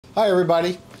Hi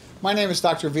everybody, my name is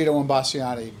Dr. Vito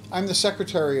Imbasciani. I'm the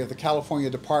Secretary of the California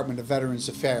Department of Veterans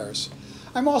Affairs.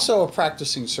 I'm also a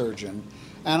practicing surgeon,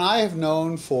 and I have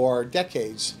known for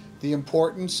decades the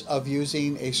importance of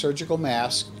using a surgical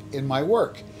mask in my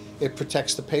work. It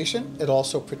protects the patient, it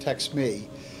also protects me.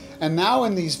 And now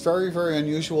in these very, very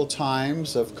unusual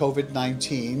times of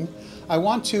COVID-19, I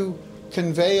want to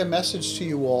convey a message to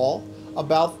you all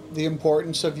about the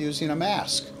importance of using a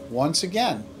mask. Once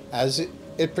again, as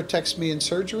it protects me in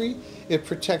surgery, it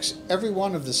protects every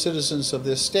one of the citizens of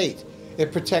this state.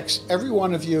 It protects every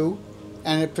one of you,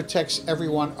 and it protects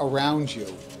everyone around you.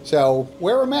 So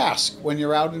wear a mask when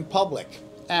you're out in public.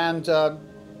 And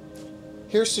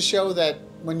here's to show that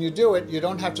when you do it, you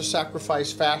don't have to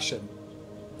sacrifice fashion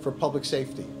for public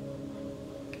safety.